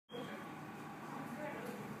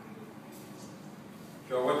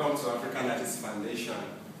to African Artists Foundation.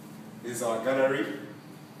 This is our gallery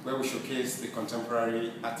where we showcase the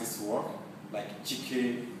contemporary artist work like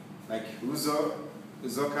Chike, like Uzoka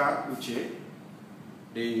Uche,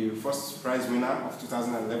 the first prize winner of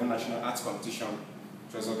 2011 National Arts Competition,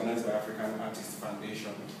 which was organized by African Artists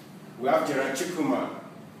Foundation. We have Gerard Chikuma,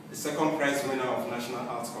 the second prize winner of National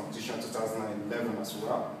Arts Competition 2011 as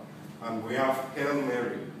well. And we have Hail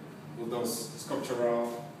Mary, who does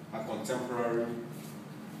sculptural and contemporary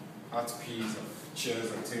art piece of chairs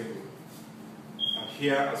and tables. And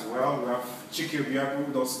here as well, we have Chike Obiagu,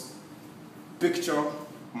 who does picture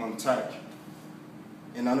montage.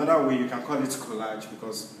 In another way, you can call it collage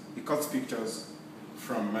because he cuts pictures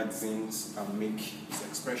from magazines and make his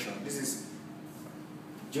expression. This is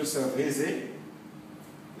Joseph Eze.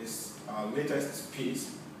 This is our latest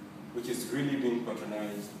piece, which is really being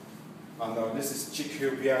patronized. And this is Chike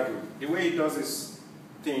Obiagu. The way he does his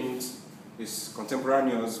things is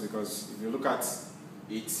contemporaneous because if you look at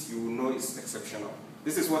it, you will know it's exceptional.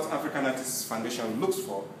 This is what African Artists Foundation looks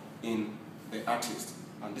for in the artist.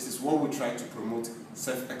 And this is what we try to promote: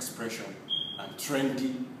 self-expression and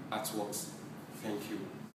trendy artworks. Thank you.